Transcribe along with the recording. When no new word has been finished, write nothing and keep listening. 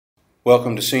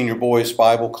Welcome to Senior Boys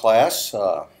Bible class.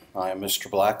 I am Mr.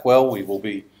 Blackwell. We will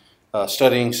be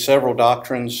studying several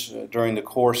doctrines during the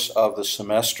course of the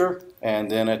semester, and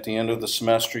then at the end of the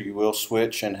semester you will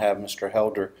switch and have Mr.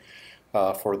 Helder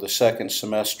for the second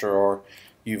semester, or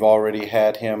you've already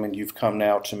had him and you've come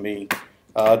now to me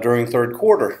during third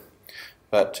quarter.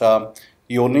 But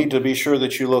you'll need to be sure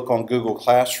that you look on Google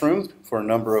Classroom for a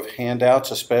number of handouts,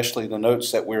 especially the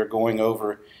notes that we're going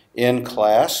over in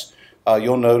class.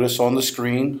 You'll notice on the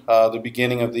screen the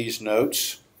beginning of these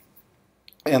notes,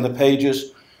 and the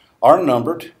pages are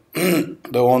numbered,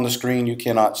 though on the screen you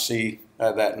cannot see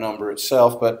that number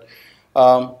itself. But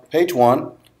page 1,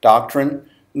 Doctrine,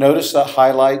 notice the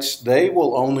highlights. They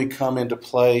will only come into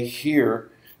play here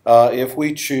if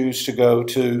we choose to go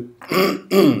to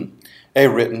a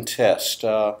written test.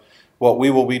 What we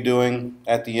will be doing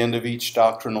at the end of each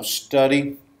doctrinal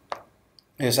study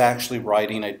is actually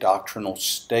writing a doctrinal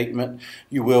statement.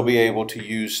 You will be able to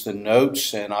use the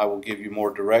notes, and I will give you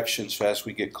more directions as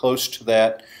we get close to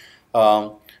that.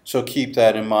 So keep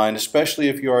that in mind, especially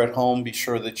if you are at home. Be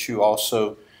sure that you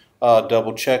also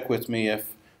double check with me if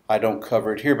I don't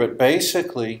cover it here. But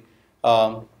basically,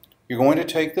 you're going to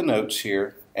take the notes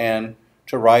here and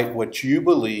to write what you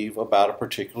believe about a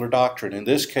particular doctrine. In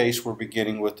this case, we're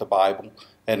beginning with the Bible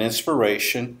and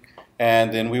inspiration,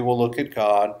 and then we will look at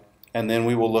God, and then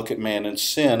we will look at man and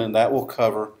sin, and that will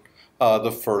cover the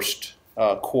first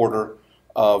quarter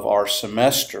of our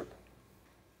semester.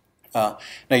 Now,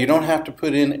 you don't have to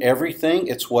put in everything.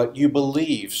 It's what you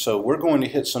believe. So we're going to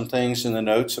hit some things in the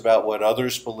notes about what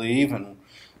others believe,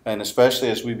 and especially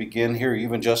as we begin here,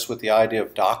 even just with the idea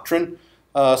of doctrine,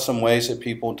 some ways that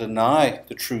people deny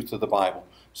the truth of the Bible.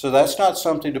 So that's not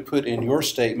something to put in your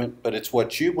statement, but it's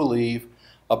what you believe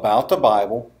about the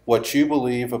Bible, what you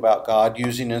believe about God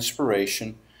using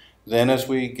inspiration. Then as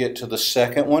we get to the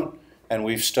second one, and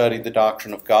we've studied the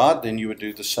doctrine of God, then you would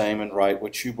do the same and write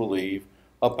what you believe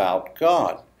about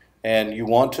God. And you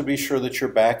want to be sure that you're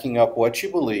backing up what you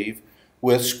believe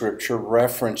with scripture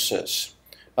references.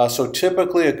 So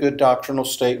typically a good doctrinal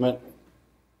statement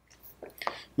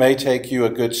may take you a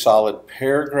good solid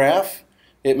paragraph.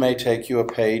 It may take you a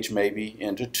page, maybe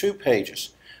into 2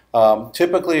 pages.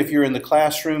 Typically, if you're in the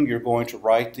classroom, you're going to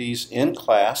write these in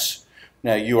class.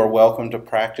 Now, you are welcome to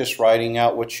practice writing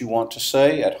out what you want to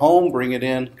say. At home, bring it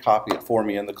in, copy it for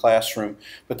me in the classroom,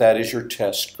 but that is your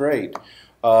test grade.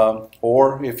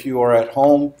 Or if you are at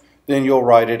home, then you'll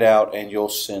write it out and you'll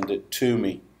send it to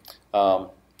me,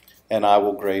 and I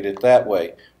will grade it that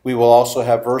way. We will also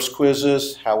have verse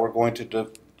quizzes. How we're going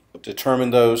to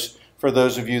determine those for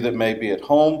those of you that may be at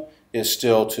home is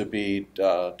still to be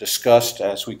discussed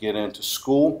as we get into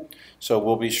school. So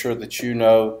we'll be sure that you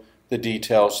know the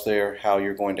details there, how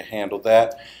you're going to handle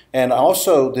that. And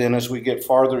also then as we get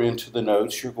farther into the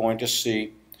notes, you're going to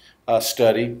see a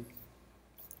study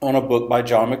on a book by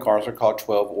John MacArthur called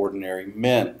 12 Ordinary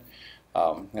Men.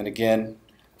 And again,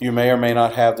 you may or may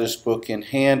not have this book in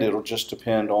hand. It'll just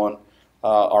depend on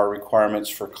our requirements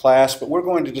for class. But we're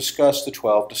going to discuss the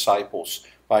 12 disciples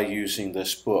by using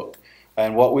this book.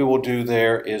 And what we will do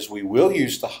there is we will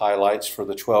use the highlights for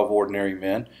the 12 ordinary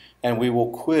men, and we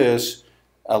will quiz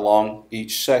along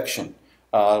each section.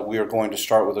 We are going to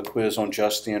start with a quiz on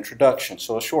just the introduction,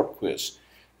 so a short quiz.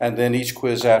 And then each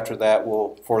quiz after that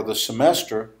will, for the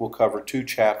semester, will cover 2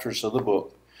 chapters of the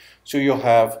book. So you'll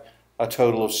have a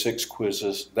total of 6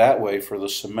 quizzes that way for the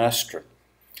semester.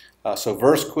 So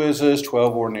verse quizzes,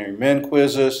 12 ordinary men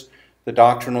quizzes, the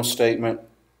doctrinal statement,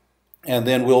 and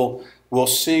then we'll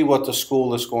see what the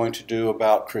school is going to do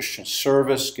about Christian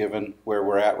service, given where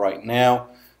we're at right now.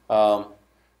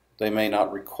 They may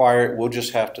not require it. We'll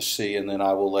just have to see, and then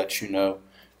I will let you know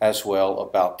as well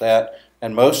about that.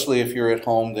 And mostly if you're at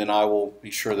home, then I will be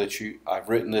sure that I've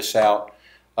written this out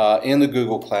in the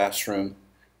Google Classroom,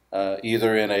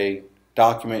 either in a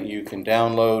document you can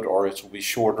download, or it will be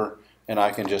shorter, and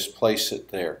I can just place it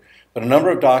there. But a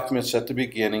number of documents at the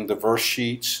beginning, the verse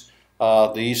sheets,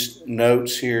 these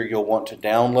notes here you'll want to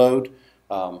download.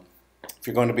 If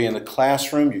you're going to be in the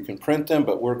classroom, you can print them,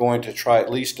 but we're going to try,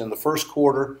 at least in the first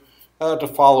quarter, to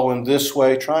follow in this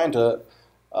way, trying to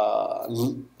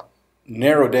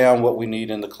narrow down what we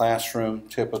need in the classroom.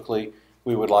 Typically,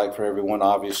 we would like for everyone,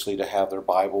 obviously, to have their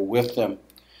Bible with them,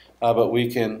 but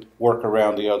we can work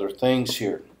around the other things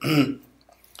here.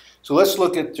 So let's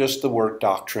look at just the word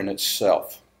doctrine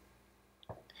itself.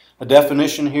 A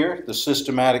definition here, the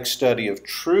systematic study of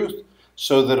truth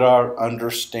so that our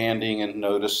understanding, and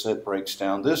notice that breaks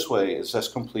down this way, is as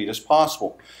complete as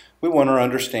possible. We want our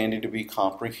understanding to be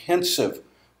comprehensive.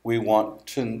 We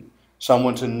want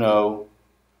someone to know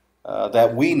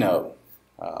that we know.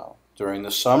 During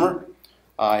the summer,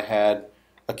 I had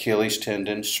Achilles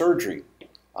tendon surgery.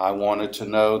 I wanted to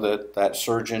know that that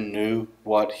surgeon knew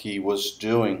what he was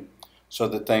doing so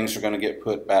that things are going to get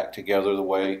put back together the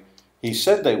way he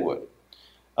said they would.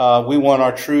 We want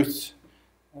our truth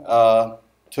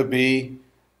to be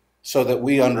so that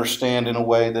we understand in a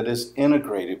way that is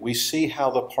integrated. We see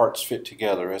how the parts fit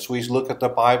together. As we look at the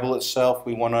Bible itself,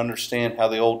 we want to understand how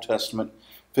the Old Testament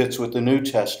fits with the New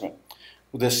Testament.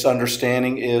 This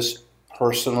understanding is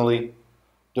personally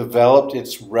developed.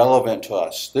 It's relevant to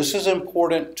us. This is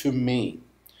important to me,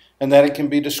 and that it can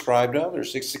be described to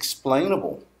others. It's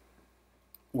explainable.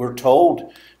 We're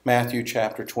told, Matthew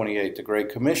chapter 28, the Great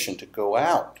Commission, to go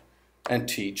out and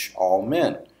teach all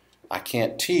men. I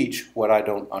can't teach what I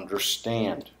don't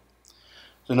understand.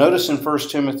 So notice in 1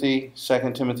 Timothy,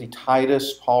 2 Timothy,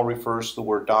 Titus, Paul refers to the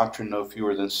word doctrine no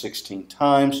fewer than 16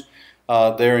 times.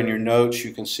 There in your notes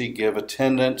you can see give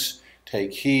attendance,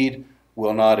 take heed,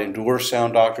 will not endure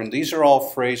sound doctrine. These are all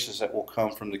phrases that will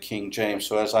come from the King James.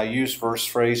 So as I use verse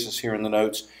phrases here in the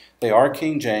notes, they are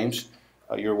King James.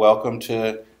 You're welcome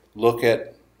to look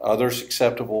at others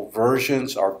acceptable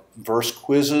versions. Our verse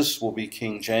quizzes will be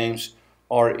King James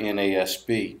or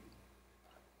NASB.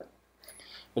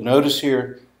 But notice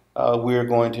here we are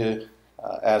going to,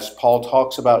 as Paul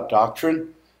talks about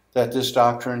doctrine, that this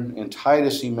doctrine, in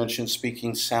Titus he mentioned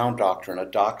speaking sound doctrine, a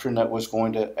doctrine that was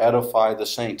going to edify the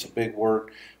saints, a big word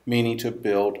meaning to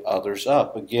build others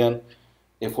up. Again,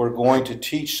 if we're going to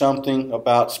teach something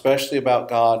about, especially about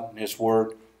God and His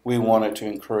Word, we want it to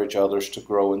encourage others to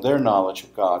grow in their knowledge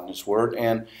of God and His Word.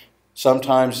 And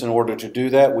sometimes in order to do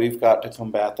that, we've got to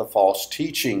combat the false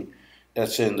teaching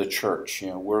that's in the church.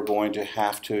 We're going to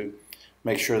have to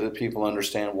make sure that people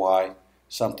understand why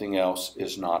something else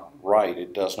is not right.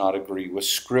 It does not agree with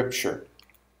Scripture.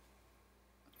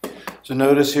 So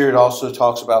notice here it also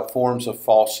talks about forms of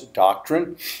false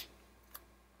doctrine.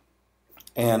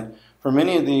 And for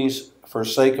many of these, for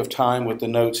sake of time with the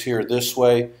notes here this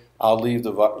way, I'll leave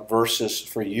the verses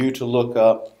for you to look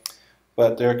up.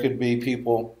 But there could be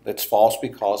people that's false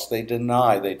because they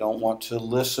deny, they don't want to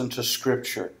listen to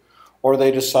Scripture, or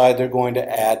they decide they're going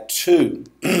to add to.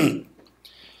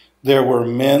 There were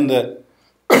men that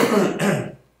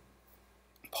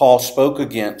Paul spoke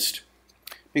against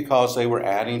because they were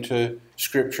adding to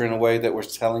Scripture in a way that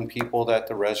was telling people that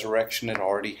the resurrection had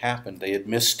already happened. They had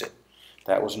missed it.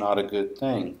 That was not a good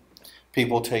thing.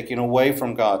 People taking away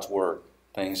from God's Word.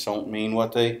 Things don't mean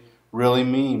what they really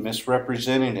mean,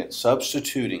 misrepresenting it,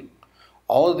 substituting.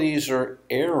 All of these are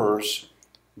errors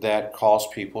that cause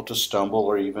people to stumble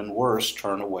or even worse,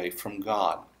 turn away from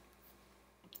God.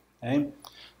 Okay?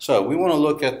 So we want to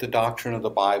look at the doctrine of the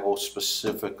Bible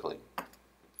specifically.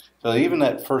 So even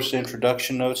that first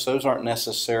introduction notes, those aren't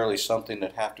necessarily something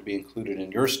that have to be included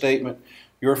in your statement.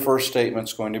 Your first statement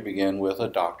is going to begin with a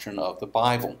doctrine of the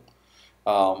Bible.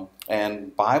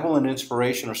 And Bible and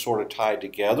inspiration are sort of tied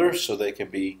together, so they can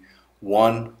be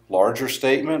one larger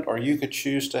statement, or you could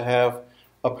choose to have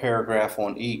a paragraph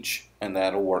on each, and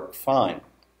that'll work fine.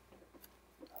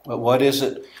 But what is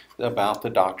it about the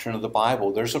doctrine of the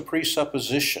Bible? There's a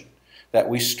presupposition that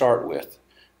we start with.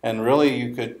 And really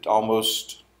you could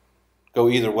almost go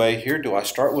either way here. Do I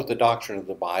start with the doctrine of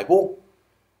the Bible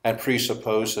and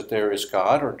presuppose that there is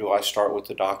God, or do I start with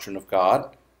the doctrine of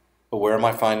God? But where am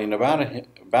I finding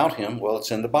about Him? Well,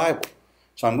 it's in the Bible.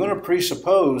 So I'm going to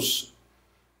presuppose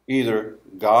either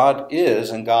God is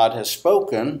and God has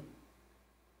spoken,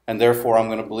 and therefore I'm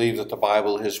going to believe that the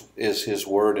Bible is His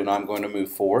Word and I'm going to move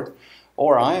forward,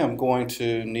 or I am going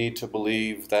to need to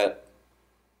believe that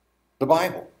the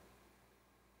Bible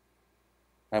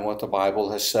and what the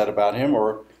Bible has said about Him,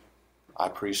 or I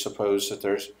presuppose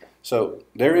that so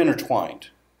they're intertwined.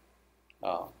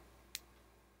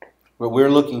 But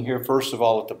we're looking here first of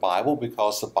all at the Bible,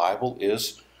 because the Bible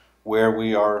is where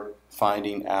we are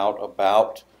finding out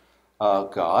about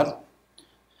God.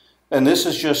 And this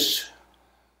is just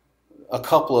a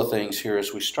couple of things here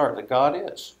as we start, that God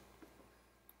is.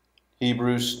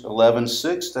 Hebrews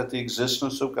 11:6, that the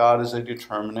existence of God is a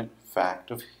determinate fact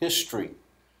of history.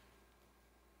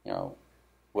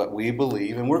 What we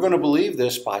believe, and we're going to believe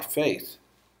this by faith,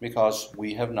 because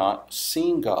we have not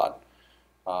seen God.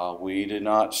 We did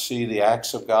not see the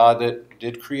acts of God that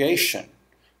did creation,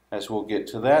 as we'll get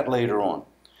to that later on.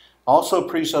 Also,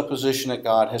 presupposition that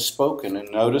God has spoken,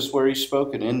 and notice where He's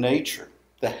spoken: in nature.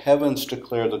 The heavens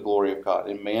declare the glory of God.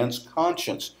 In man's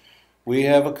conscience, we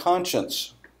have a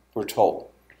conscience, we're told.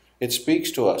 It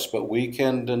speaks to us, but we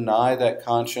can deny that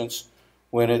conscience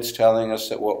when it's telling us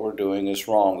that what we're doing is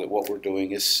wrong, that what we're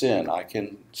doing is sin. I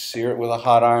can sear it with a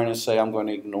hot iron and say I'm going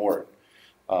to ignore it.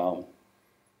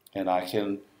 And I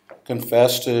can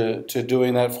confess to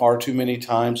doing that far too many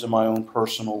times in my own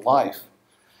personal life.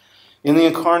 In the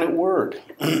incarnate Word,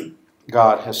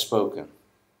 God has spoken.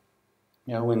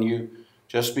 You know, when you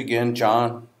just begin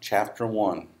John chapter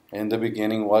 1, in the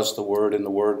beginning was the Word, and the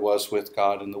Word was with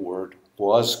God, and the Word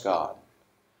was God.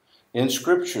 In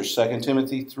Scripture, 2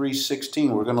 Timothy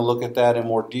 3:16, we're going to look at that in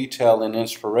more detail in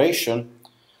inspiration,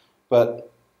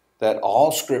 but that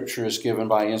all Scripture is given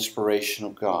by inspiration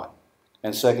of God.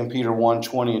 And 2 Peter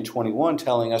 1:20 and 21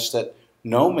 telling us that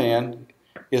no man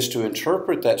is to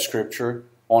interpret that Scripture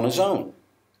on his own.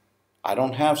 I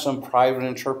don't have some private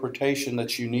interpretation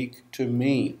that's unique to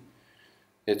me.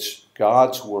 It's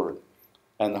God's Word,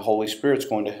 and the Holy Spirit's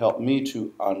going to help me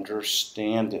to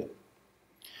understand it.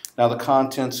 Now, the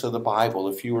contents of the Bible,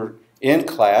 if you were in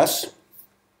class,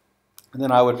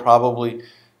 then I would probably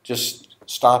just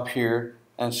stop here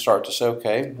and start to say,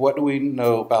 okay, what do we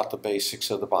know about the basics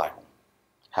of the Bible?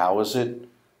 How is it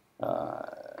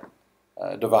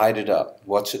divided up?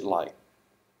 What's it like?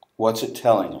 What's it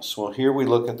telling us? Well, here we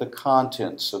look at the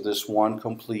contents of this one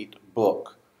complete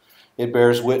book. It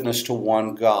bears witness to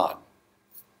one God.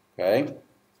 Okay?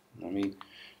 Let me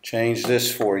change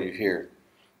this for you here.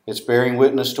 It's bearing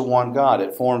witness to one God.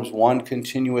 It forms one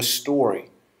continuous story.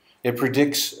 It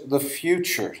predicts the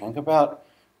future. Think about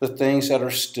the things that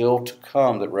are still to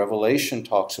come that Revelation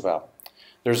talks about.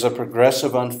 There's a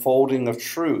progressive unfolding of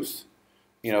truth.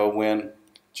 You know, when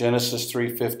Genesis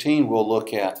 3:15 we'll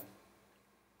look at,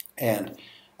 and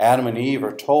Adam and Eve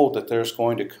are told that there's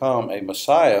going to come a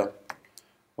Messiah.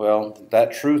 Well,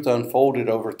 that truth unfolded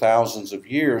over thousands of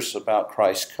years about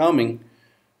Christ coming,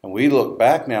 and we look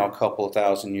back now a couple of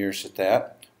thousand years at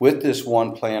that with this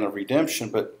one plan of redemption.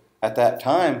 But at that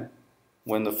time,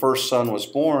 when the first son was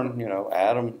born, you know,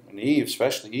 Adam and Eve,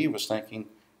 especially Eve, was thinking,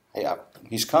 hey,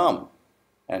 he's come.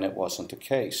 And it wasn't the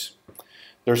case.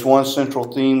 There's one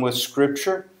central theme with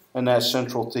Scripture, and that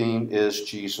central theme is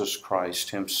Jesus Christ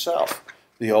himself.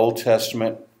 The Old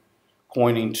Testament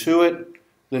pointing to it,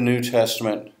 the New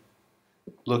Testament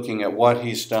looking at what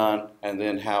he's done, and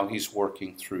then how he's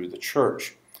working through the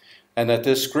church. And that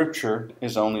this Scripture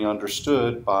is only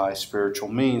understood by spiritual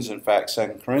means. In fact,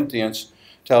 2 Corinthians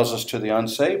tells us to the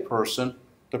unsaved person,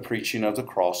 the preaching of the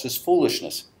cross is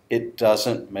foolishness. It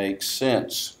doesn't make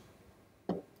sense.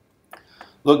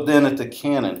 Look then at the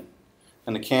canon.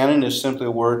 And the canon is simply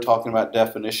a word talking about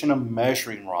definition, a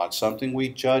measuring rod, something we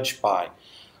judge by.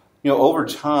 You know, over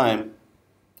time,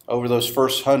 over those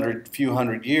first few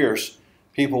hundred years,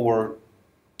 people were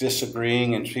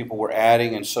disagreeing and people were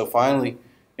adding. And so finally,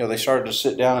 you know, they started to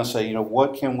sit down and say, you know,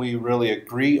 what can we really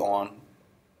agree on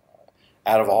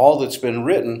out of all that's been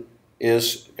written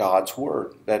is God's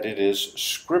Word, that it is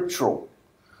scriptural.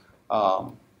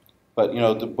 But, you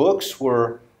know, the books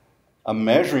were a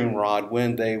measuring rod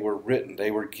when they were written.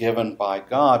 They were given by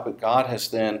God, but God has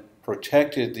then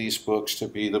protected these books to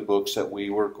be the books that we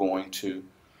were going to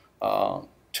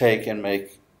take and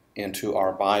make into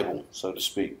our Bible, so to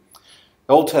speak.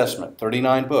 The Old Testament,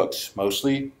 39 books,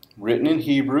 mostly written in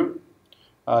Hebrew.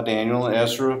 Daniel and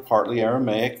Ezra, partly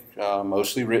Aramaic,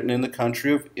 mostly written in the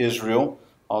country of Israel,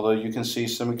 although you can see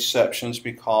some exceptions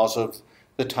because of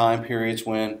the time periods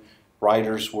when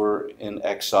writers were in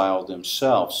exile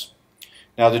themselves.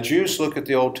 Now, the Jews look at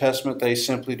the Old Testament, they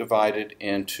simply divide it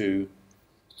into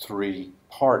three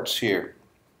parts here: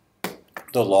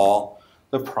 the law,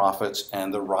 the prophets,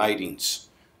 and the writings.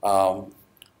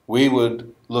 We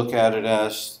would look at it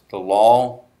as the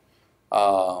law,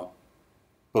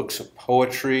 books of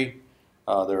poetry,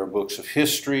 there are books of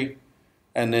history,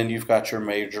 and then you've got your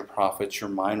major prophets, your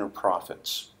minor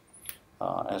prophets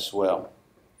as well.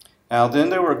 Now, then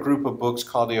there were a group of books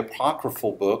called the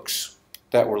apocryphal books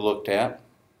that were looked at,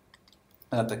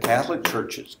 that the Catholic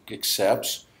Church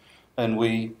accepts, and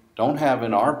we don't have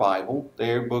in our Bible.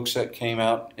 They are books that came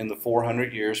out in the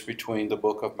 400 years between the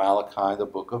book of Malachi, the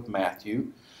book of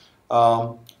Matthew.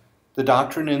 The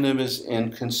doctrine in them is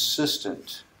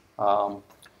inconsistent.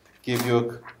 Give you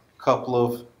a couple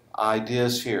of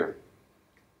ideas here.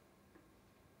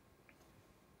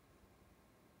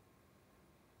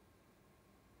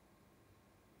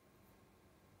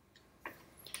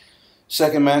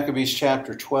 Second Maccabees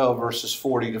chapter 12, verses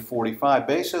 40 to 45,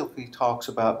 basically talks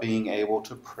about being able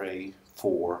to pray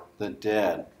for the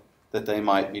dead, that they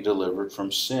might be delivered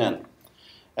from sin.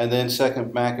 And then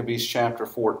Second Maccabees chapter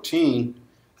 14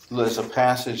 is a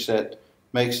passage that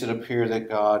makes it appear that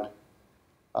God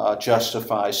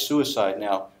justifies suicide.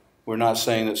 Now, we're not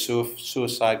saying that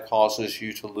suicide causes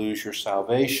you to lose your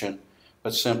salvation,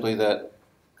 but simply that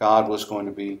God was going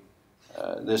to be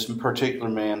this particular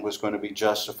man was going to be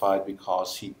justified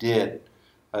because he did.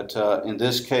 But in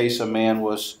this case, a man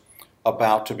was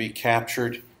about to be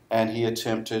captured, and he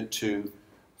attempted to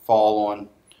fall on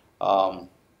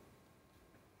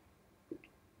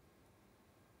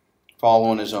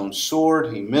his own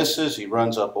sword. He misses. He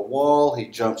runs up a wall. He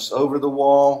jumps over the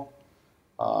wall.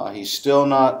 He's still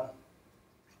not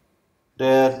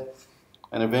dead.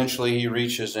 And eventually he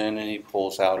reaches in and he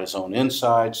pulls out his own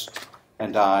insides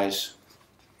and dies.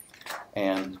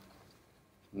 And,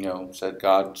 said,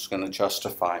 God's going to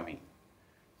justify me.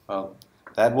 Well,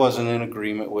 that wasn't in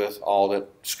agreement with all that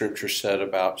Scripture said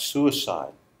about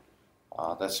suicide.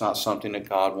 That's not something that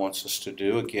God wants us to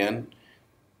do. Again,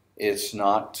 it's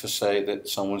not to say that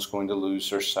someone's going to lose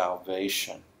their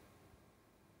salvation.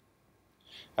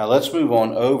 Now let's move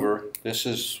on over.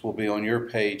 This will be on your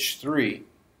page 3.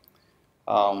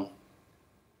 Let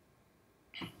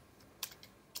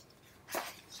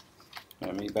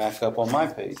me back up on my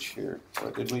page here.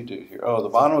 What did we do here? Oh, the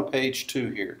bottom of page 2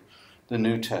 here, the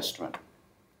New Testament.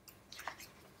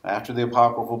 After the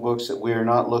apocryphal books that we are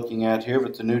not looking at here,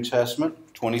 but the New Testament,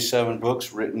 27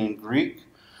 books written in Greek.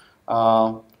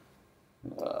 A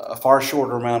far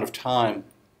shorter amount of time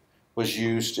was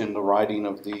used in the writing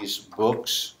of these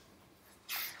books.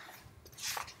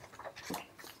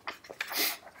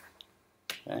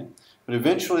 Okay. But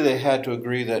eventually they had to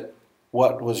agree that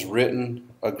what was written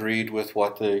agreed with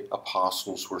what the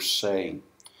apostles were saying.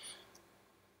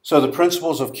 So the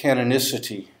principles of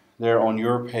canonicity, they're on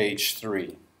your page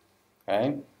 3.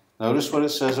 Okay? Notice what it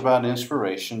says about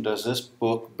inspiration. Does this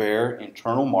book bear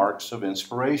internal marks of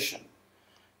inspiration?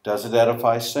 Does it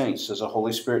edify saints? Does the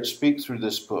Holy Spirit speak through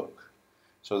this book?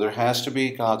 So there has to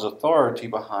be God's authority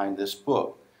behind this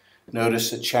book.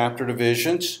 Notice that chapter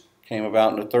divisions came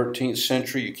about in the 13th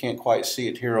century. You can't quite see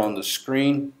it here on the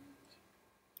screen.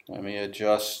 Let me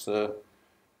adjust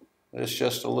this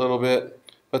just a little bit.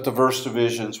 But the verse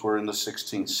divisions were in the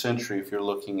 16th century if you're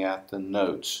looking at the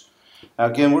notes. Now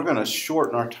again, we're going to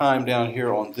shorten our time down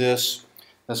here on this.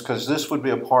 That's because this would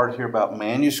be a part here about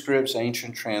manuscripts,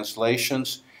 ancient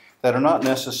translations, that are not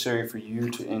necessary for you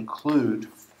to include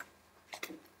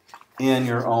in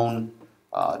your own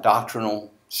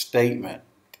doctrinal statement.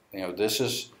 This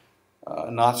is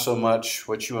not so much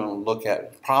what you want to look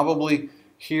at. Probably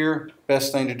here,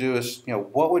 best thing to do is,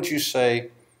 what would you say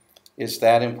is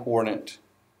that important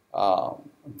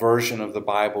version of the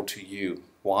Bible to you?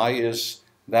 Why is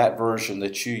that version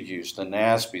that you use, the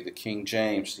NASB, the King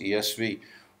James, the ESV,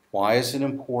 why is it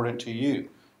important to you?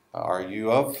 Are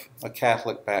you of a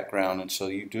Catholic background and so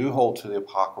you do hold to the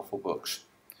apocryphal books?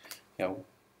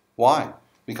 Why?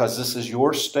 Because this is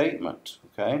your statement,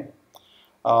 okay?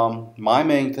 My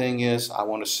main thing is I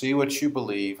want to see what you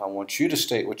believe. I want you to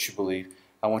state what you believe.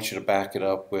 I want you to back it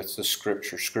up with the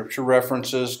Scripture. Scripture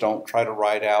references. Don't try to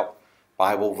write out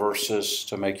Bible verses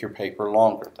to make your paper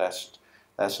longer.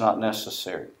 That's not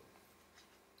necessary.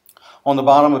 On the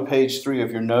bottom of page 3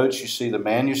 of your notes, you see the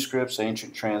manuscripts,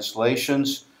 ancient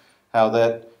translations, how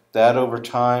that over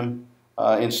time,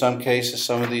 in some cases,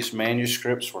 some of these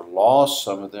manuscripts were lost,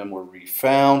 some of them were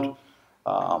refound,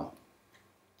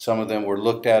 some of them were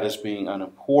looked at as being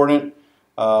unimportant.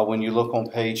 When you look on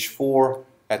page 4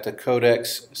 at the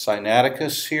Codex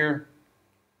Sinaiticus here,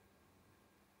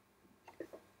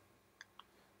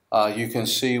 you can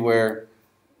see where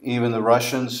even the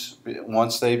Russians,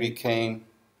 once they became,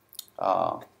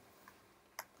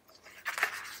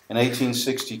 in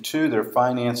 1862, they're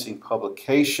financing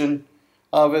publication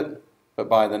of it, but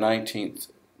by the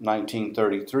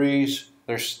 1933s,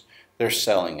 they're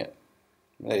selling it.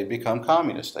 They become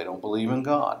communists. They don't believe in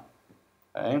God.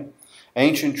 Okay?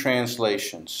 Ancient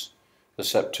translations. The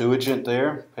Septuagint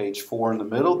there, page 4 in the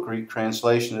middle, Greek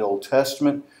translation of the Old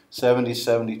Testament,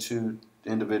 72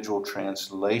 individual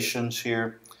translations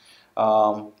here.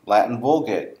 Latin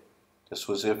Vulgate. This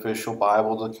was the official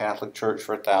Bible of the Catholic Church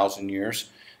for 1,000 years.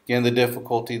 Again, the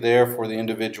difficulty there for the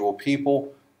individual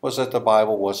people was that the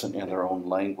Bible wasn't in their own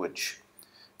language.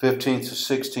 15th to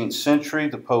 16th century,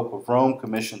 the Pope of Rome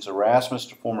commissions Erasmus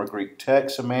to form a Greek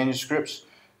text of manuscripts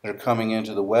that are coming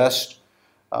into the West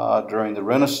during the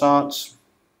Renaissance.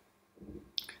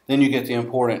 Then you get the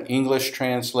important English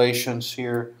translations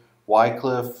here.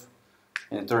 Wycliffe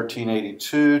in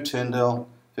 1382, Tyndale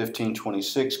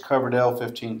 1526, Coverdale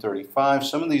 1535.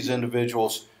 Some of these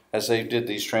individuals, as they did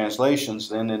these translations,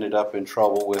 then ended up in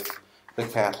trouble with the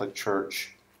Catholic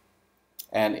Church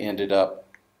and ended up,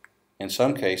 in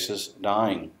some cases,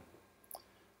 dying.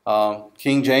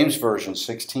 King James Version,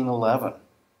 1611.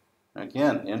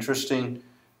 Again, interesting,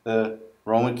 the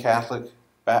Roman Catholic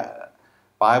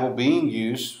Bible being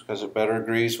used because it better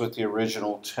agrees with the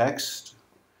original text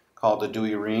called the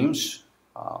Douay Rheims.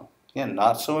 Again,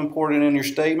 not so important in your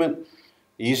statement.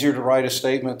 easier to write a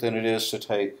statement than it is to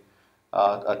take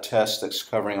a test that's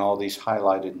covering all these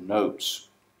highlighted notes.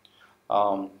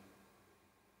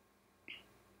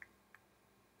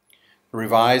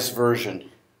 Revised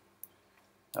version,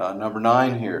 number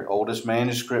 9 here, oldest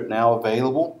manuscript now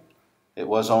available. It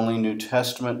was only New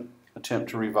Testament attempt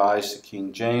to revise the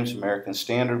King James American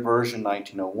Standard Version,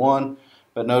 1901.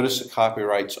 But notice the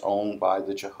copyright's owned by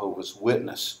the Jehovah's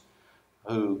Witness,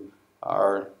 who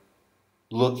are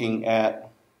looking at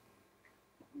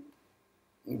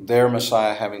their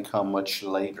Messiah having come much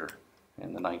later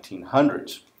in the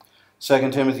 1900s.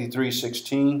 2 Timothy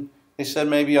 3:16, they said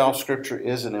maybe all Scripture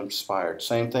isn't inspired.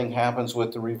 Same thing happens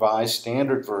with the Revised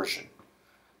Standard Version.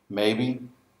 Maybe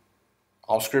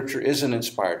all Scripture isn't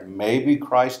inspired. Maybe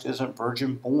Christ isn't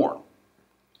virgin born.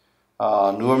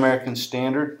 New American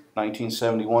Standard,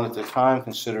 1971 at the time,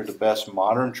 considered the best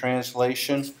modern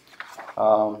translation.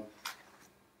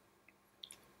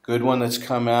 Good one that's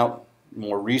come out in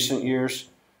more recent years,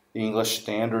 the English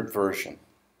Standard Version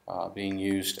being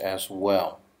used as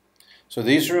well. So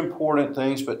these are important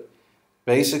things, but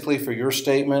basically for your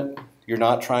statement, you're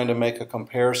not trying to make a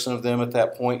comparison of them at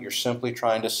that point. You're simply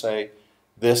trying to say,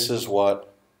 this is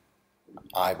what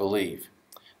I believe.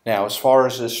 Now, as far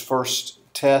as this first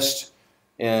test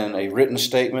in a written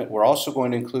statement, we're also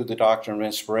going to include the doctrine of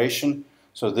inspiration.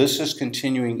 So this is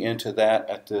continuing into that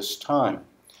at this time.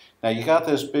 Now, you got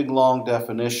this big long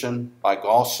definition by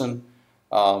Galson.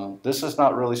 This is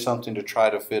not really something to try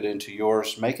to fit into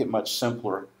yours. Make it much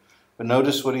simpler. But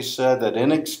notice what he said, that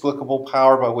inexplicable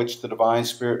power by which the divine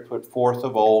Spirit put forth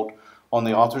of old on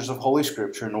the authors of Holy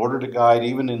Scripture in order to guide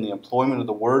even in the employment of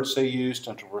the words they used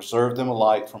and to preserve them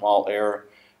alike from all error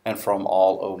and from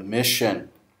all omission.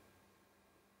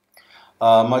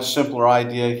 Much simpler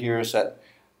idea here is that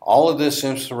all of this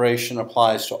inspiration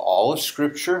applies to all of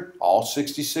Scripture, all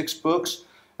 66 books,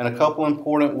 and a couple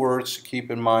important words to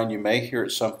keep in mind. You may hear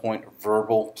at some point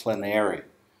verbal plenary.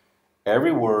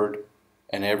 Every word,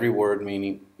 and every word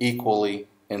meaning equally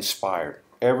inspired.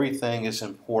 Everything is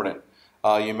important.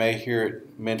 You may hear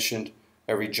it mentioned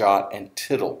every jot and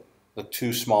tittle, the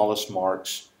two smallest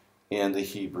marks in the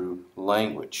Hebrew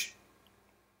language.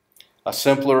 A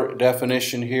simpler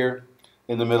definition here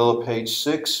in the middle of page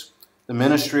 6. The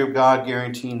ministry of God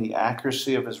guaranteeing the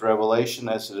accuracy of His revelation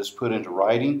as it is put into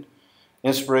writing.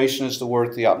 Inspiration is the word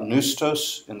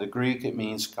theopneustos. In the Greek, it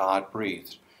means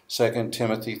God-breathed. 2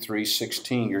 Timothy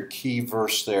 3:16, your key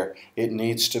verse there. It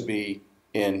needs to be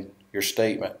in your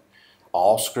statement.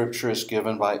 All Scripture is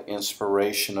given by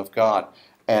inspiration of God.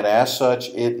 And as such,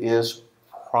 it is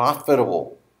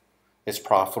profitable. It's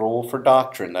profitable for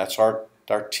doctrine. That's our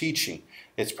teaching.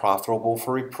 It's profitable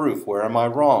for reproof. Where am I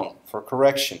wrong? For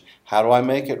correction. How do I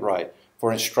make it right?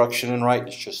 For instruction in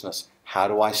righteousness. How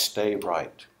do I stay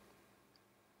right?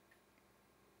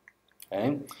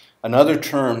 Okay. Another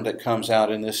term that comes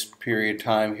out in this period of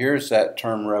time here is that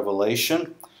term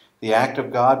revelation. The act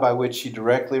of God by which He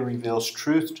directly reveals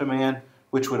truth to man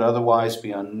which would otherwise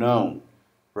be unknown.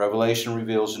 Revelation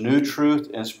reveals new truth.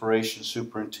 Inspiration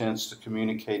superintends the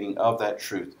communicating of that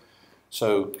truth.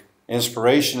 So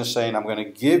inspiration is saying, I'm going to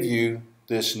give you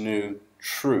this new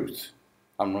truth.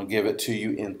 I'm going to give it to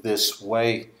you in this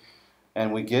way.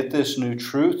 And we get this new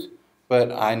truth,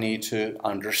 but I need to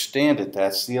understand it.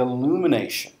 That's the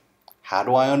illumination. How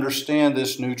do I understand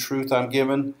this new truth I'm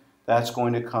given? That's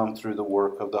going to come through the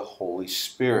work of the Holy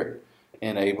Spirit,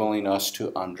 enabling us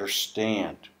to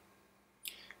understand.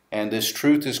 And this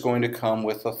truth is going to come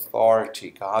with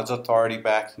authority, God's authority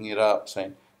backing it up,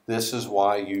 saying, this is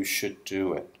why you should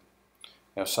do it.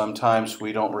 You know, sometimes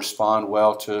we don't respond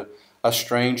well to a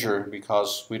stranger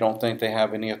because we don't think they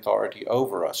have any authority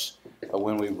over us. But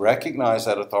when we recognize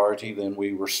that authority, then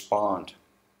we respond.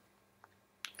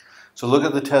 So look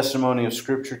at the testimony of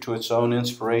Scripture to its own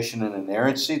inspiration and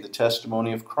inerrancy, the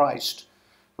testimony of Christ.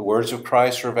 The words of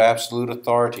Christ are of absolute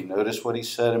authority. Notice what He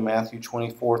said in Matthew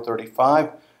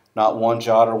 24:35, not one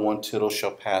jot or one tittle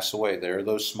shall pass away. There are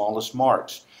those smallest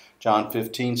marks. John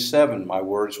 15:7, my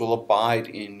words will abide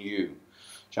in you.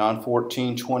 John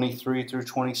 14:23 through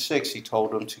 26, He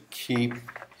told them to keep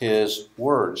His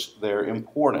words. They're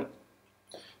important.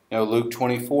 You know, Luke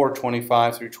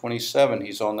 24:25 through 27,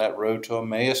 He's on that road to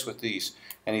Emmaus with these,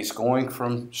 and He's going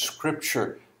from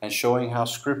Scripture and showing how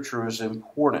Scripture is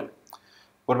important.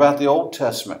 What about the Old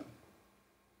Testament?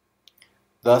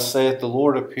 Thus saith the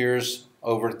Lord appears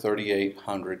over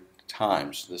 3,800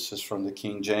 times. This is from the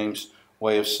King James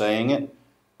way of saying it,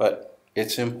 but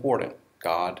it's important.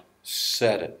 God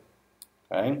said it.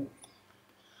 Okay?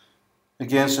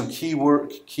 Again, some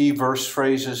key verse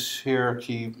phrases here,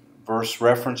 key verse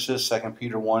references, 2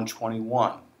 Peter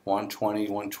 1:21, 1:20,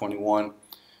 1:21.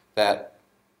 that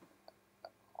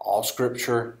all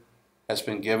Scripture has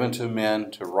been given to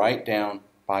men to write down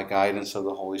by guidance of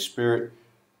the Holy Spirit,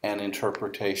 and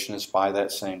interpretation is by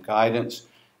that same guidance.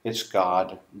 It's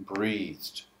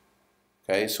God-breathed.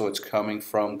 Okay, so it's coming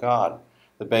from God.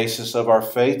 The basis of our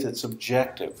faith, it's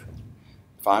objective.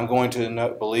 If I'm going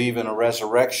to believe in a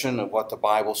resurrection of what the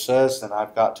Bible says, then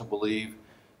I've got to believe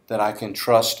that I can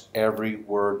trust every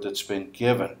word that's been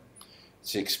given.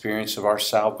 It's the experience of our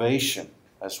salvation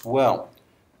as well.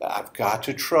 I've got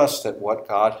to trust that what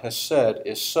God has said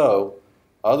is so.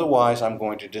 Otherwise, I'm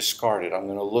going to discard it. I'm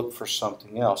going to look for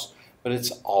something else. But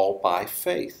it's all by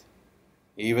faith.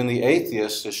 Even the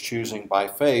atheist is choosing by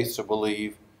faith to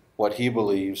believe what he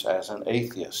believes as an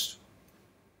atheist.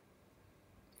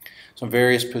 Some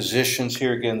various positions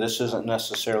here. Again, this isn't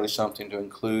necessarily something to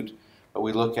include, but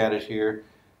we look at it here.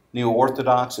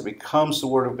 Neo-Orthodox, it becomes the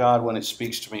Word of God when it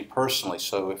speaks to me personally.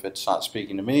 So if it's not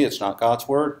speaking to me, it's not God's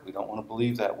Word. We don't want to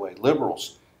believe that way.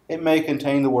 Liberals, it may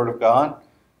contain the Word of God.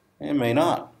 It may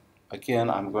not. Again,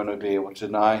 I'm going to be able to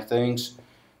deny things.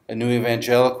 A New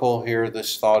Evangelical, here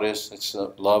this thought is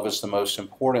love is the most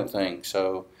important thing.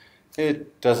 So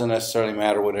it doesn't necessarily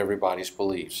matter what everybody's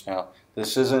believes. Now,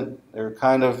 there are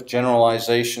kind of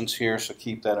generalizations here, so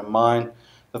keep that in mind.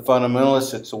 The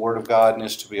fundamentalists, it's the Word of God and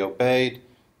is to be obeyed.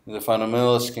 The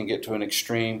fundamentalist can get to an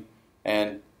extreme,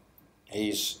 and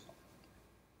he's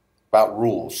about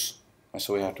rules. And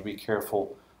so we have to be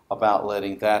careful about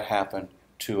letting that happen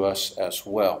to us as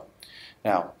well.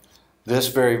 Now, this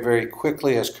very, very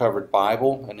quickly has covered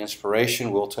Bible and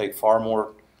inspiration. We'll take far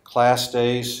more class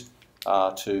days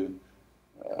to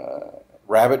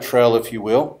rabbit trail, if you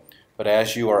will. But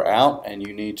as you are out and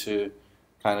you need to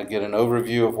kind of get an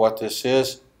overview of what this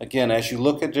is, again, as you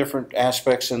look at different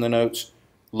aspects in the notes,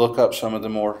 look up some of the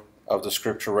more of the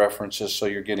scripture references so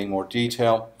you're getting more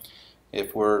detail.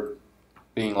 If we're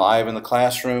being live in the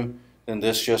classroom, then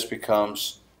this just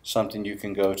becomes something you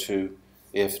can go to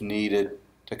if needed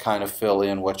to kind of fill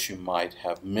in what you might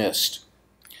have missed.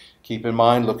 Keep in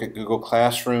mind, look at Google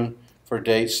Classroom for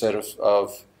dates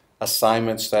of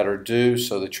assignments that are due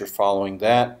so that you're following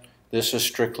that. This is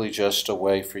strictly just a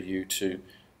way for you to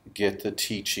get the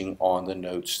teaching on the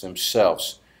notes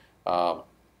themselves.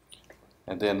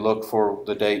 And then look for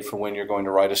the date for when you're going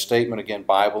to write a statement. Again,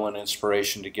 Bible and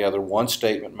inspiration together, one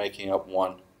statement making up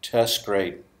one test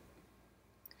grade.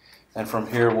 And from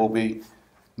here we'll be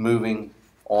moving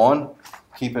on.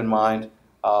 Keep in mind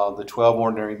the 12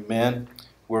 ordinary men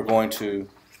we're going to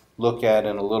look at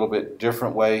in a little bit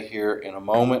different way here in a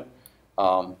moment.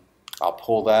 I'll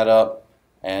pull that up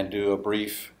and do a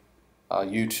brief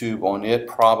YouTube on it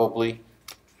probably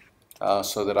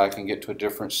so that I can get to a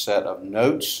different set of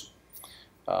notes.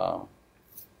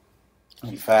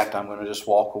 In fact, I'm going to just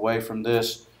walk away from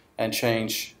this and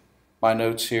change my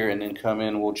notes here and then come in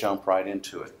and we'll jump right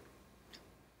into it.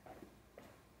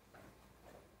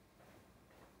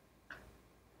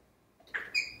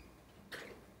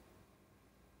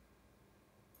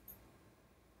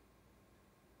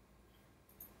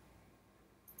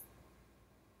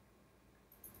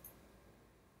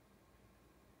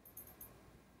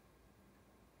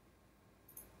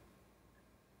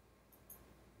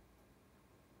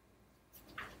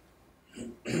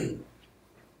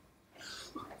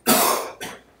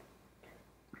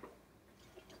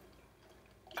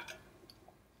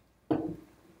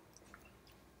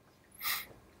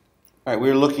 All right,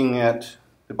 we're looking at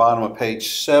the bottom of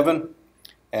page 7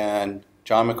 and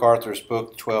John MacArthur's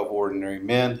book, 12 Ordinary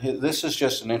Men. This is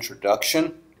just an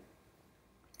introduction.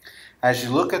 As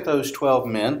you look at those 12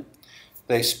 men,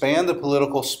 they span the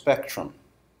political spectrum.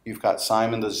 You've got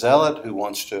Simon the Zealot, who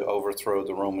wants to overthrow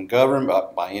the Roman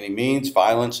government by any means,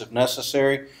 violence if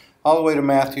necessary, all the way to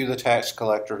Matthew the tax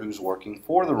collector, who's working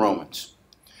for the Romans.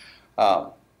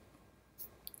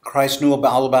 Christ knew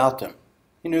all about them.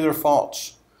 He knew their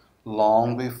faults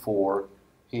long before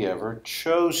he ever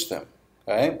chose them.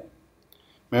 Okay?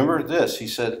 Remember this, he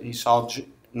said he saw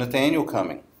Nathanael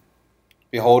coming.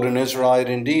 Behold, an Israelite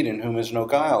indeed, in whom is no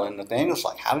guile. And Nathanael's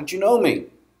like, how did you know me?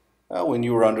 Well, when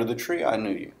you were under the tree, I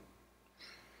knew you.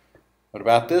 What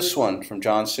about this one from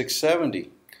John 6:70?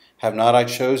 Have not I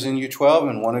chosen you 12,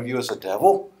 and one of you is a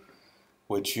devil?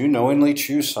 Would you knowingly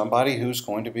choose somebody who's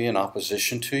going to be in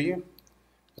opposition to you?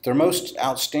 But their most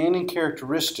outstanding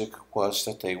characteristic was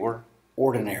that they were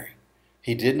ordinary.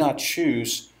 He did not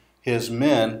choose his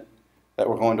men that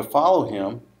were going to follow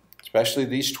him, especially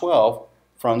these 12,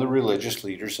 from the religious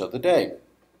leaders of the day.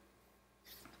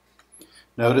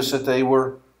 Notice that they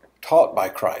were taught by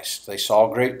Christ. They saw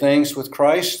great things with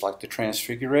Christ, like the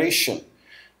transfiguration.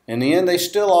 In the end, they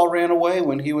still all ran away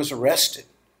when he was arrested.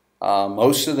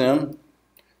 Most of them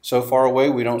So far away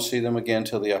we don't see them again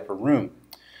till the upper room.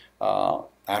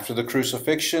 After the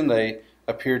crucifixion, they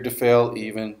appeared to fail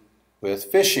even with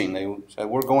fishing. They said,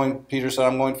 Peter said,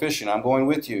 I'm going fishing, I'm going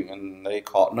with you, and they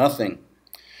caught nothing.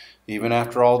 Even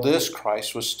after all this,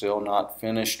 Christ was still not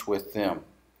finished with them.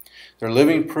 They're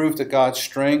living proof that God's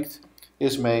strength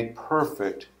is made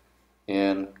perfect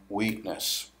in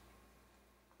weakness.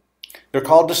 They're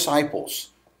called disciples.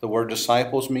 The word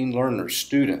disciples mean learners,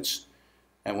 students.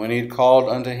 And when he had called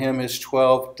unto him his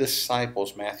 12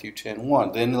 disciples, Matthew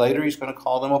 10:1. Then later he's going to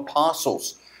call them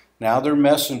apostles. Now they're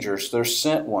messengers, they're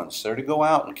sent ones. They're to go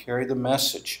out and carry the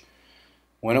message.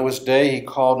 When it was day, he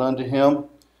called unto him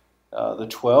the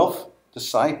 12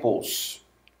 disciples,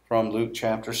 from Luke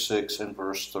chapter 6 and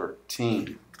verse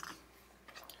 13.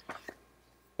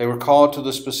 They were called to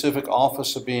the specific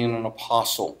office of being an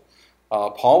apostle.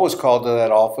 Paul was called to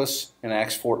that office in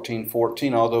Acts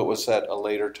 14:14, although it was at a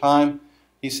later time.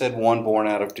 He said, one born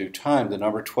out of due time. The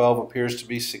number 12 appears to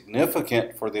be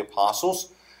significant for the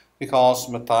apostles because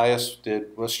Matthias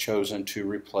was chosen to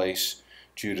replace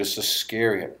Judas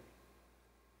Iscariot.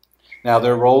 Now,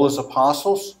 their role as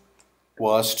apostles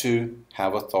was to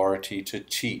have authority to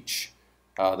teach.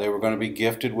 They were going to be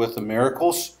gifted with the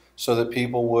miracles so that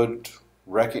people would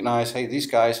recognize, hey, these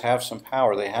guys have some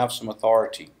power, they have some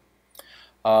authority.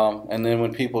 And then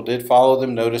when people did follow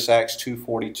them, notice Acts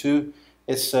 2:42,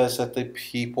 it says that the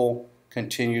people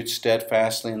continued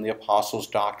steadfastly in the apostles'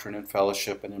 doctrine and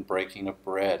fellowship and in breaking of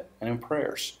bread and in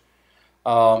prayers.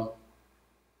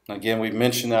 Again, we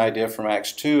mentioned the idea from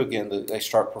Acts 2, again, that they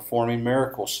start performing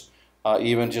miracles,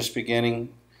 even just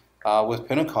beginning with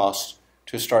Pentecost,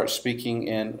 to start speaking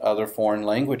in other foreign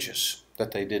languages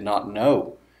that they did not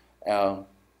know.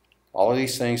 All of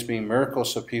these things being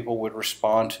miracles so people would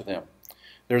respond to them.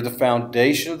 They're the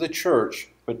foundation of the church,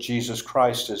 but Jesus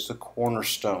Christ is the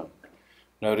cornerstone.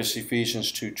 Notice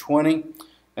Ephesians 2:20,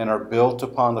 and are built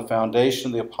upon the foundation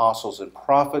of the apostles and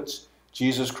prophets,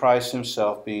 Jesus Christ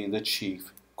himself being the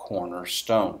chief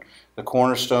cornerstone. The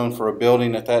cornerstone for a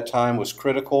building at that time was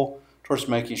critical towards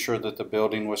making sure that the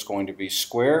building was going to be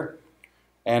square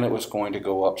and it was going to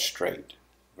go up straight.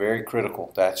 Very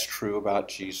critical. That's true about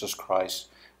Jesus Christ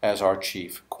as our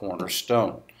chief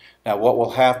cornerstone. Now, what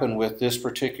will happen with this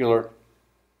particular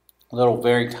little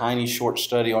very tiny short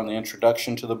study on the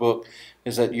introduction to the book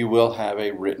is that you will have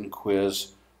a written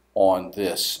quiz on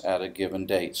this at a given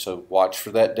date. So watch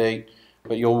for that date.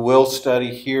 But you will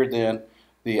study here then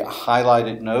the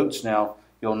highlighted notes. Now,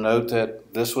 you'll note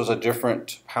that this was a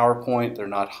different PowerPoint. They're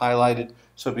not highlighted.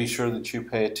 So be sure that you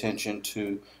pay attention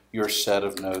to your set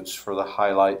of notes for the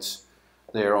highlights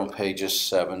there on pages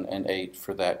 7 and 8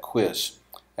 for that quiz.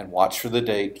 And watch for the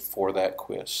date for that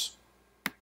quiz.